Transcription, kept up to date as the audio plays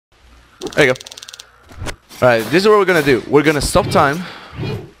There you go. Alright, this is what we're gonna do. We're gonna stop time.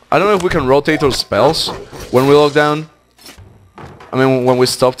 I don't know if we can rotate our spells when we lock down. I mean, when we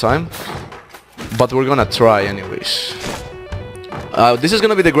stop time. But we're gonna try anyways. This is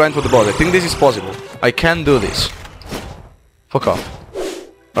gonna be the grind for the boss. I think this is possible. I can do this. Fuck off.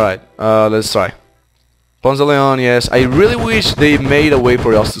 Alright, let's try. Ponce de Leon, yes. I really wish they made a way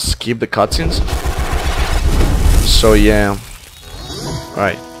for us to skip the cutscenes. So yeah.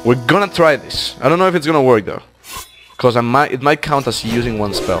 Alright, we're gonna try this. I don't know if it's gonna work though. Because it might count as using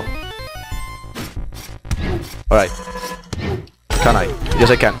one spell. Alright. Can I?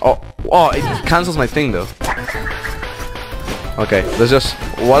 Yes I can. Oh, it cancels my thing though. Okay, let's just...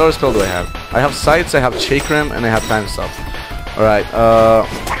 What other spell do I have? I have Sights, I have Chakram, and I have Time Stop. Alright,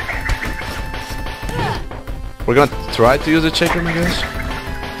 we're gonna try to use the Chakram, I guess.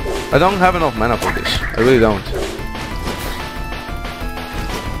 I don't have enough mana for this. I really don't.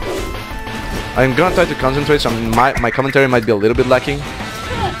 I'm gonna try to concentrate, so my commentary might be a little bit lacking.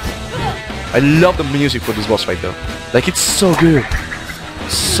 I love the music for this boss fight though. Like, it's so good.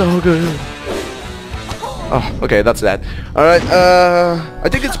 So good. Oh, okay, that's that. Alright, I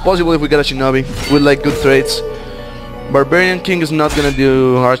think it's possible if we get a Shinobi with like good traits. Barbarian King is not gonna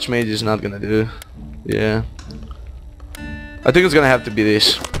do, Archmage is not gonna do. Yeah. I think it's gonna have to be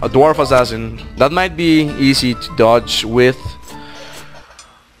this. A Dwarf Assassin. That might be easy to dodge with.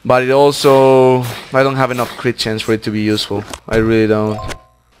 But it also... I don't have enough crit chance for it to be useful. I really don't.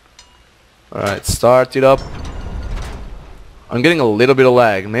 Alright, start it up. I'm getting a little bit of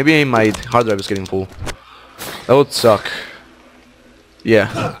lag. Maybe my hard drive is getting full. That would suck.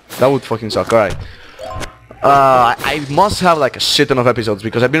 Yeah, that would fucking suck. Alright. I must have like a shit ton of episodes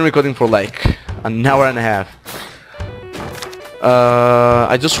because I've been recording for like an hour and a half.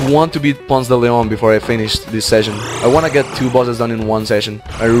 I just want to beat Ponce de Leon before I finish this session. I want to get 2 bosses done in one session.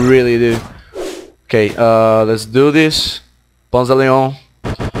 I really do. Okay, let's do this. Ponce de Leon.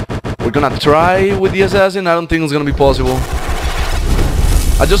 We're gonna try with the assassin. I don't think it's gonna be possible.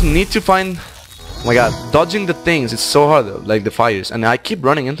 I just need to find... Oh my god, dodging the things, it's so hard though, like the fires. And I keep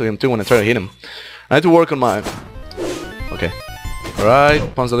running into him too when I try to hit him. I have to work on my... Okay.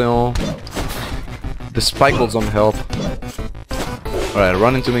 Alright, Ponce de Leon. The spike bolts don't help. Alright,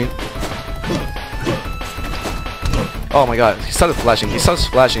 run into me. Oh my god, he started flashing. He starts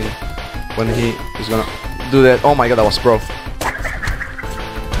flashing when he is gonna do that. Oh my god, that was pro.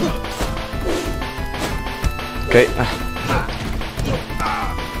 Okay.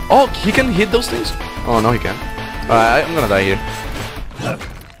 Oh, he can hit those things? Oh, no he can't. Alright, I'm gonna die here.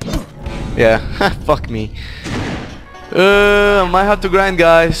 Yeah, fuck me. I might have to grind,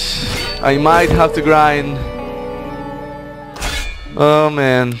 guys. I might have to grind. Oh,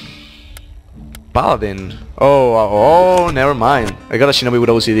 man. Paladin. Oh, never mind. I got a Shinobi with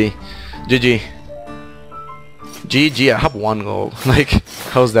OCD. GG. GG, I have 1 goal. Like,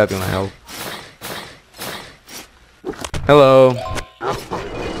 how's that gonna help? Hello.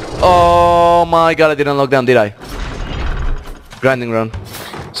 Oh my god, I didn't lock down, did I? Grinding run.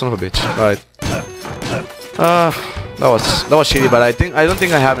 Son of a bitch. Alright. That was shitty, but I don't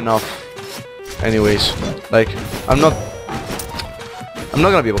think I have enough. Anyways, like I'm not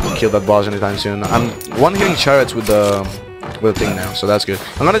gonna be able to kill that boss anytime soon. I'm one-hitting chariots with the thing now, so that's good.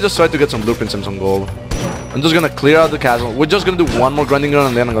 I'm gonna just try to get some blueprints and some gold. I'm just gonna clear out the castle. We're just gonna do 1 more grinding run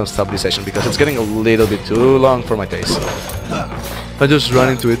and then I'm gonna stop this session because it's getting a little bit too long for my taste. I just run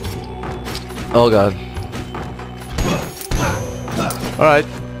into it. Oh god. Alright.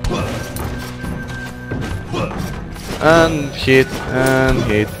 And hit, and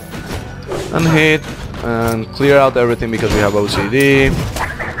hit, and hit, and clear out everything because we have OCD.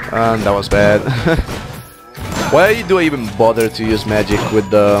 And that was bad. Why do I even bother to use magic with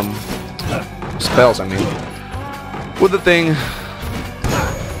the spells, I mean? With the thing.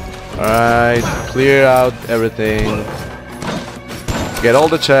 Alright, clear out everything. Get all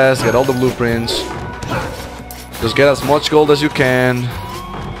the chests, get all the blueprints. Just get as much gold as you can.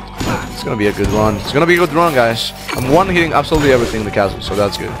 It's gonna be a good run. It's gonna be a good run, guys. I'm one-hitting absolutely everything in the castle, so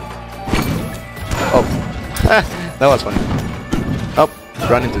that's good. Oh. That was funny. Oh,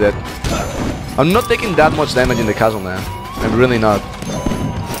 run into that. I'm not taking that much damage in the castle now. I'm really not.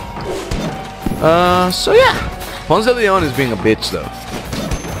 So yeah. Ponce de Leon is being a bitch, though.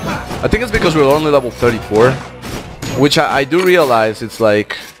 I think it's because we're only level 34. Which I do realize it's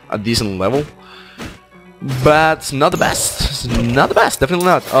like a decent level. But not the best. It's not the best, definitely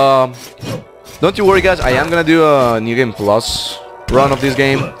not. Don't you worry, guys, I am gonna do a New Game Plus run of this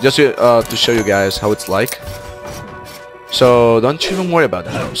game. Just to show you guys how it's like. So don't you even worry about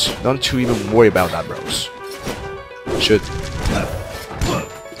that, bros. Don't you even worry about that, bros. Shoot.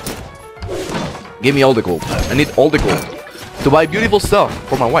 Give me all the gold. I need all the gold to buy beautiful stuff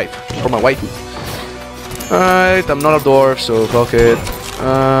for my wife, for my waifu. Alright, I'm not a dwarf, so fuck it.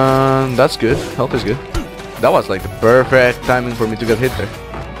 That's good. Health is good. That was like the perfect timing for me to get hit there.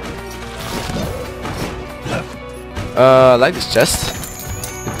 I like this chest.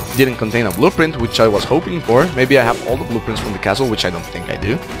 It didn't contain a blueprint, which I was hoping for. Maybe I have all the blueprints from the castle, which I don't think I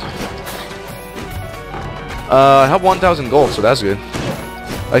do. I have 1000 gold, so that's good.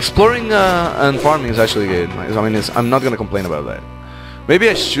 Exploring and farming is actually good. I mean, I'm not gonna complain about that. Maybe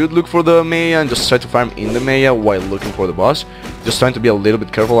I should look for the Maya and just try to farm in the Maya while looking for the boss. Just trying to be a little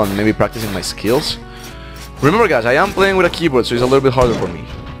bit careful and maybe practicing my skills. Remember guys, I am playing with a keyboard, so it's a little bit harder for me.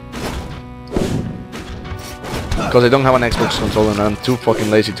 Because I don't have an Xbox controller and I'm too fucking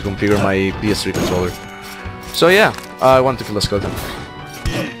lazy to configure my PS3 controller. So yeah, I want to kill the skeleton.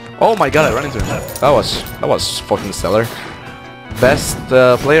 Oh my god, I ran into him. That was fucking stellar. Best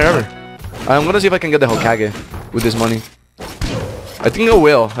player ever. I'm gonna see if I can get the Hokage with this money. I think I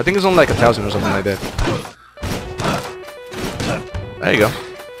will. I think it's on like 1000 or something like that. There you go.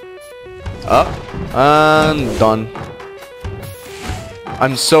 Up and done.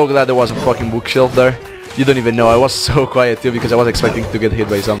 I'm so glad there was a fucking bookshelf there. You don't even know. I was so quiet too because I was expecting to get hit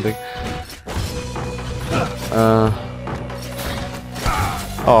by something.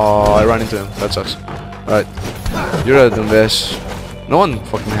 Oh, I ran into him. That sucks. Alright. You're a dumbass. No one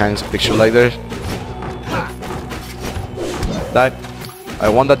fucking hangs a picture like that. Die. I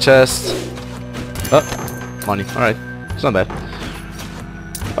won that chest. Oh, money. Alright. It's not bad.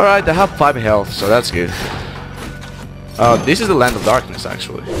 Alright, I have 5 health, so that's good. This is the Land of Darkness,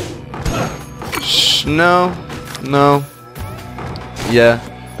 actually. No. No. Yeah.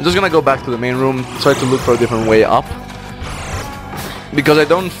 I'm just gonna go back to the main room, try to look for a different way up. Because I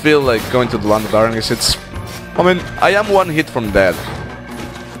don't feel like going to the Land of Darkness. I mean, I am 1 hit from dead.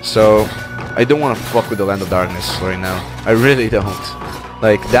 So, I don't want to fuck with the Land of Darkness right now. I really don't.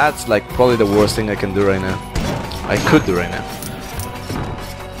 Like, that's like probably the worst thing I can do right now. I could do right now.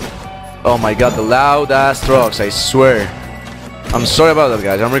 Oh my god, the loud ass trucks, I swear. I'm sorry about that,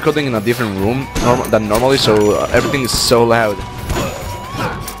 guys. I'm recording in a different room than normally, so everything is so loud.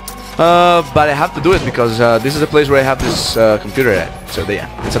 But I have to do it because this is a place where I have this computer at. So yeah,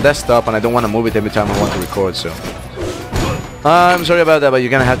 it's a desktop and I don't want to move it every time I want to record, so... I'm sorry about that, but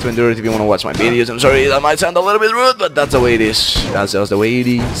you're gonna have to endure it if you want to watch my videos. I'm sorry, that might sound a little bit rude, but that's the way it is. That's just the way it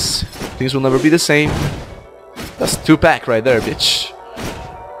is. Things will never be the same. That's 2-pack right there, bitch.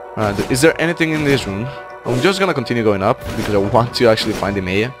 Is there anything in this room? I'm just gonna continue going up because I want to actually find the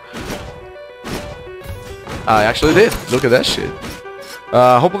Maya. I actually did. Look at that shit.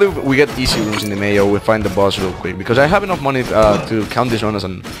 Hopefully we get easy rooms in the Maya or we find the boss real quick because I have enough money to count this run as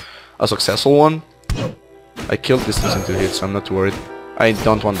a successful one. I killed distance into hit, so I'm not too worried. I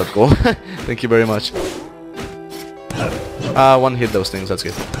don't want that goal. Thank you very much. 1 hit those things, that's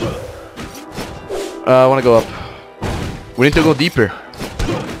good. I wanna go up. We need to go deeper.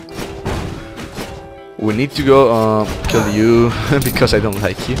 We need to go kill you because I don't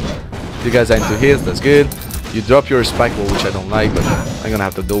like you. You guys are into hits, that's good. You drop your spike wall, which I don't like, but I'm gonna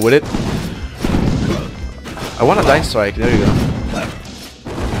have to deal with it. I want a Dying Strike, there you go.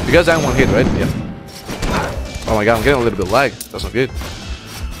 You guys are in 1 hit, right? Yeah. Oh my god, I'm getting a little bit lag. That's not good.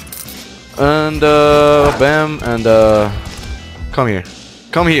 And bam, and come here.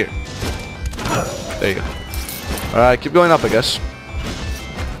 Come here. There you go. Alright, keep going up, I guess.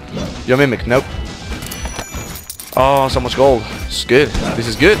 Your mimic, nope. Oh, so much gold. It's good. This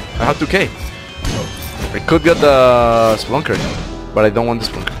is good. I have 2k. I could get the Splunker, but I don't want the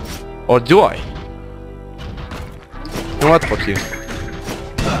Splunker. Or do I? You know what? Fuck you.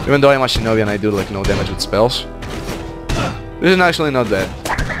 Even though I'm a shinobi and I do like no damage with spells. This is actually not bad.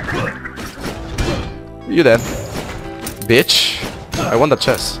 You dead. Bitch. I won that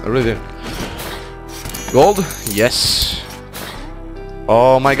chest. I really did. Gold? Yes.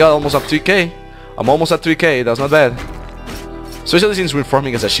 Oh my god, almost at 3k. I'm almost at 3k, that's not bad. Especially since we're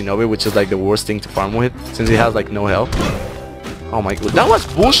farming as a shinobi, which is like the worst thing to farm with, since he has like no health. Oh my god, that was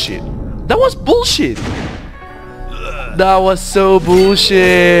bullshit. That was bullshit. That was so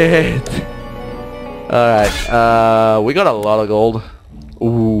bullshit. Alright, we got a lot of gold.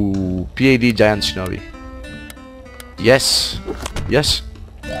 Ooh, PAD Giant Shinobi. Yes. Yes.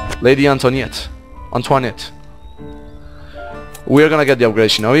 Lady Antoinette. We are gonna get the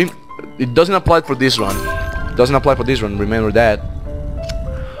upgrade Shinobi. It doesn't apply for this run. It doesn't apply for this run, remember that.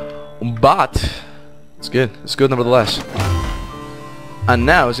 But it's good. It's good nevertheless. And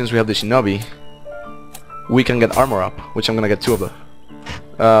now, since we have the Shinobi, we can get armor up, which I'm gonna get 2 of them.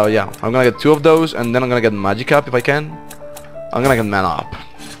 Yeah, I'm gonna get 2 of those, and then I'm gonna get magic up if I can. I'm gonna get mana up.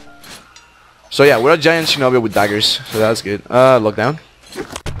 So yeah, we're a giant shinobi with daggers, so that's good. Lockdown.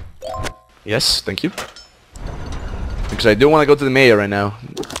 Yes, thank you. Because I do want to go to the mayor right now.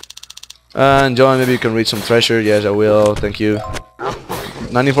 And John, maybe you can read some treasure. Yes, I will. Thank you.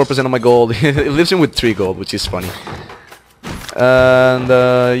 94% of my gold. It leaves him with 3 gold, which is funny. And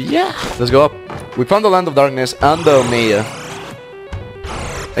yeah, let's go up. We found the Land of Darkness and the mayor.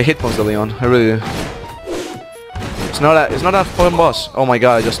 I hate Ponce de Leon. I really do. It's not a fun boss. Oh my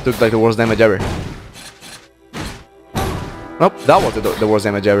god, I just took like the worst damage ever. Nope, that was the worst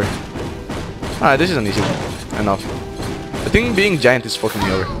damage ever. Alright, this isn't easy enough. I think being giant is fucking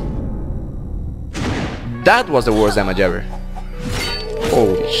me over. That was the worst damage ever.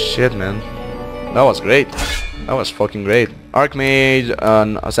 Holy shit, man. That was great. That was fucking great. Archmage,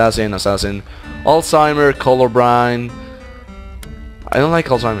 Assassin. Alzheimer, Colorblind. I don't like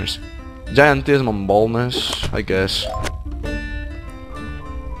Alzheimer's. Giantism and baldness, I guess.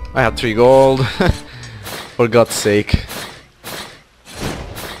 I have 3 gold. For God's sake.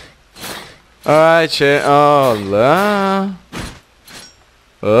 Alright, shit. Oh,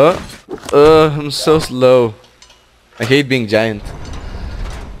 I'm so slow. I hate being giant.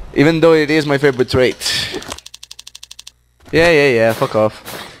 Even though it is my favorite trait. Yeah, fuck off.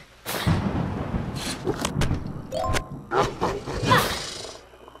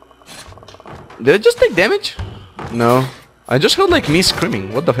 Did I just take damage? No. I just heard like me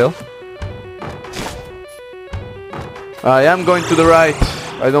screaming. What the hell? I am going to the right.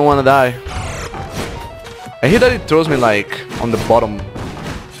 I don't want to die. I hate that it throws me like on the bottom.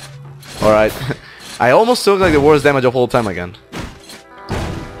 Alright. I almost took like the worst damage of all time again.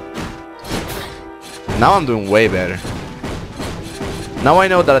 Now I'm doing way better. Now I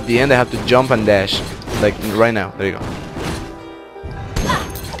know that at the end I have to jump and dash. Like right now. There you go.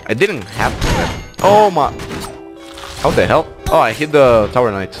 I didn't have to. Oh my. How the hell? Oh, I hit the Tower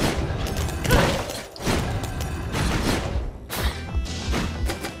Knight.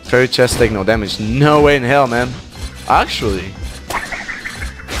 Fairy chest take no damage. No way in hell, man. Actually.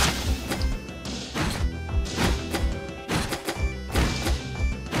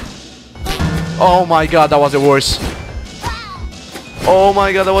 Oh my god, that was the worst. Oh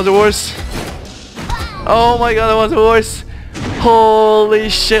my god, that was the worst. Oh my god, that was the worst. Holy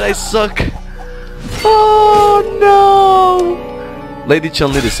shit, I suck. Oh no. Lady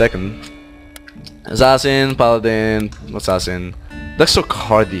Chun-Li the second. Assassin, Paladin, Assassin.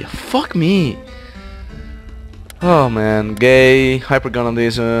 Dextrocardia. Fuck me. Oh man, gay,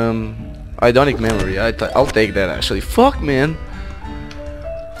 hypergonadism, Idonic memory. I'll take that actually. Fuck man.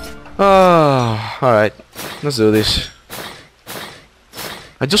 Oh, alright. Let's do this.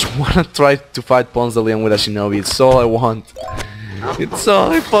 I just wanna try to fight Ponce de Leon with a shinobi. It's all I want. It's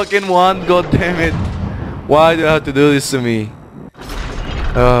all I fucking want, god damn it. Why do you have to do this to me?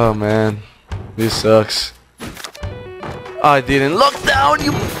 Oh man. This sucks. I didn't look down,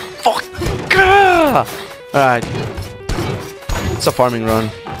 you fucker! Alright. It's a farming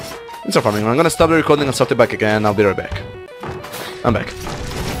run. It's a farming run. I'm gonna stop the recording and start it back again. I'll be right back. I'm back.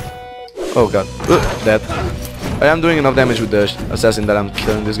 Oh god. Dead. I am doing enough damage with the assassin that I'm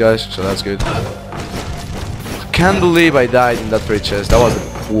killing these guys, so that's good. Can't believe I died in that fairy chest. That was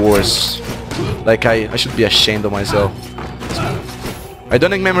the worst. Like I should be ashamed of myself. I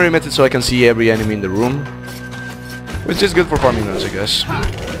don't make memory method so I can see every enemy in the room, which is good for farming runs, I guess.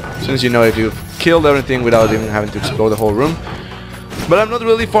 Since you know if you've killed everything without even having to explore the whole room. But I'm not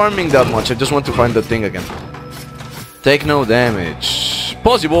really farming that much. I just want to find the thing again. Take no damage.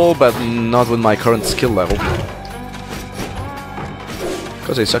 Possible, but not with my current skill level.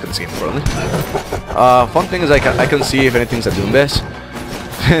 Because I suck at this game, probably. Fun thing is I can see if anything's a Doombase.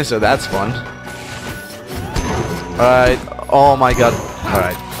 So that's fun. Alright. Oh my god.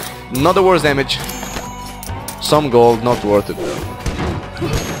 Alright. Not the worst damage. Some gold, not worth it though.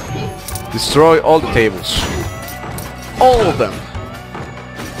 Destroy all the tables. All of them.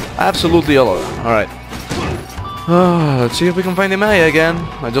 Absolutely all of them. Alright. Let's see if we can find the Maya again.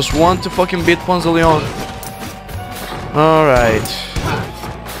 I just want to fucking beat Ponce de Leon. Alright.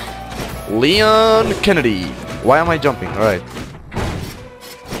 Leon Kennedy. Why am I jumping? Alright.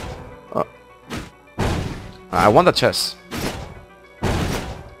 I want the chest.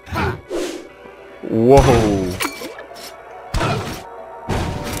 Whoa.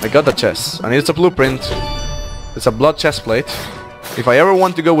 I got the chest. And it's a blueprint. It's a blood chest plate. If I ever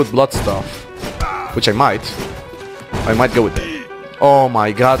want to go with blood stuff, which I might go with it. Oh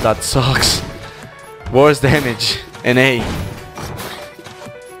my god, that sucks. Worst damage. An A.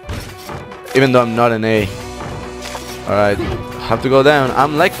 Even though I'm not an A. Alright. Have to go down.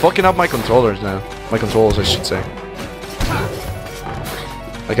 I'm like fucking up my controllers now. My controls, I should say.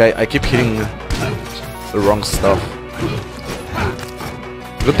 Like I keep hitting the wrong stuff.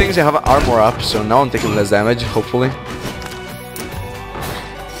 Good thing is I have an armor up, so now I'm taking less damage, hopefully.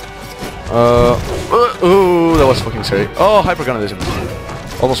 Ooh, that was fucking scary. Oh, Hypergonadism.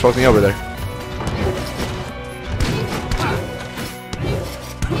 Almost fucked me over there.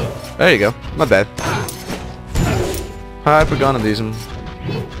 There you go. Not bad. Hypergonadism.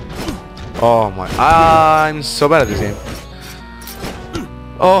 Oh my... I'm so bad at this game.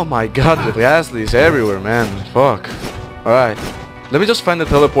 Oh my god, the Gastly's everywhere, man. Fuck. Alright. Let me just find the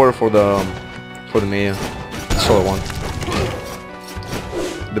teleporter for the Mia. That's all I want.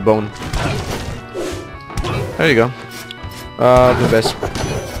 The bone. There you go. The best.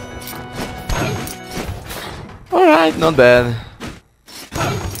 Alright, not bad.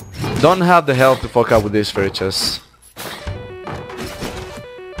 Don't have the health to fuck up with this fairy chest.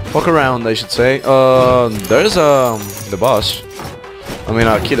 Fuck around, I should say. There's the boss. I mean,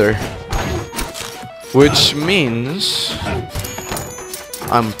 killer. Which means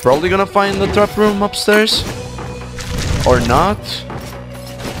I'm probably gonna find the trap room upstairs, or not.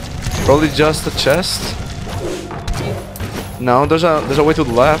 Probably just a chest. No, there's a way to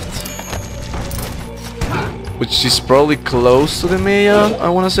the left, which is probably close to the Mia, I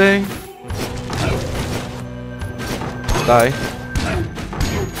wanna say. Die.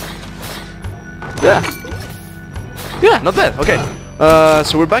 Yeah, not bad. Okay.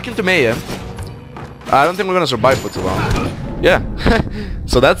 So we're back into Maya. I don't think we're gonna survive for too long. Yeah.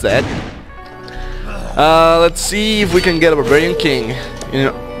 So that's that. Let's see if we can get a Barbarian King. You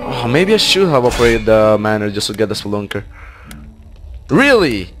know, oh, maybe I should have operated the manor just to get the Spelunker.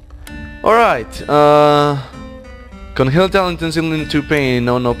 Really? Alright. Can heal talent into pain,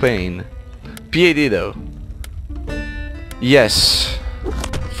 no pain. PAD though. Yes.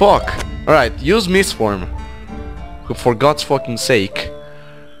 Fuck. Alright, use Mist Form. For God's fucking sake.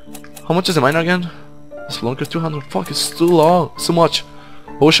 How much is the miner again? Spelunker 200. Fuck, it's too long. It's too much.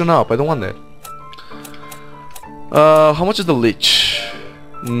 Potion up. I don't want that. How much is the Leech?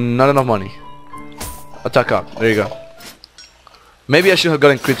 Not enough money. Attack up. There you go. Maybe I should have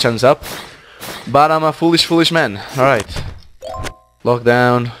gotten crit chance up. But I'm a foolish man. Alright.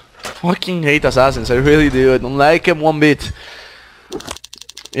 Lockdown. Fucking hate assassins. I really do. I don't like them one bit.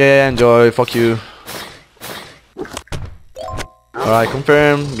 Yeah, enjoy. Fuck you. Alright,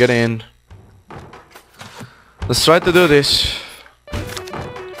 confirm. Get in. Let's try to do this.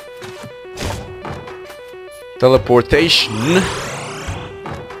 Teleportation.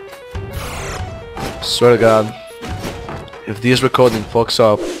 Swear to God. If this recording fucks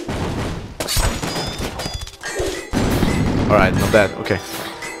up. Alright, not bad. Okay.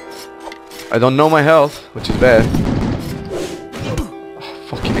 I don't know my health, which is bad. Oh,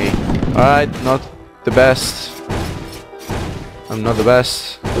 fucking A. Alright, not the best. I'm not the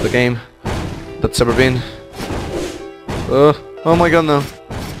best at the game that's ever been. Oh my god, no.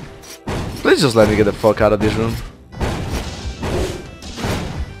 Please just let me get the fuck out of this room.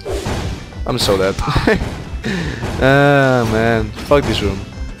 I'm so dead. Ah, man. Fuck this room.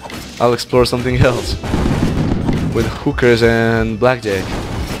 I'll explore something else. With hookers and blackjack.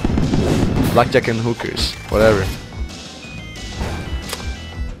 Blackjack and hookers. Whatever.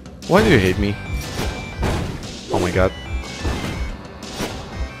 Why do you hate me? Oh my god.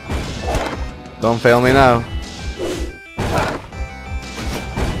 Don't fail me now.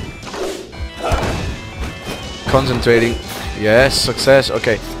 Concentrating. Yes, success.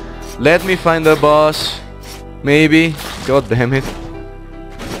 Okay. Let me find the boss. Maybe. God damn it.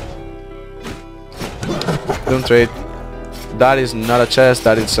 Don't trade. That is not a chest,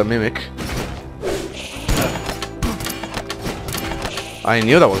 that is a mimic. I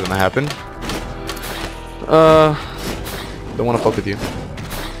knew that was gonna happen. Don't wanna fuck with you.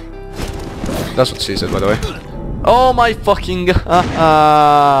 That's what she said, by the way. Oh my fucking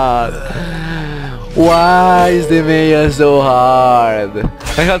god! Why is the Maya so hard?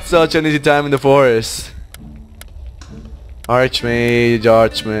 I had such an easy time in the forest. Archmage,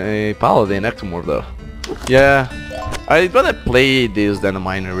 Paladin, Ectomorph though. Yeah, I'd rather play this than a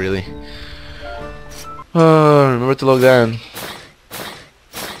miner, really. Remember to log down.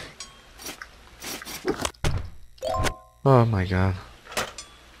 Oh my god.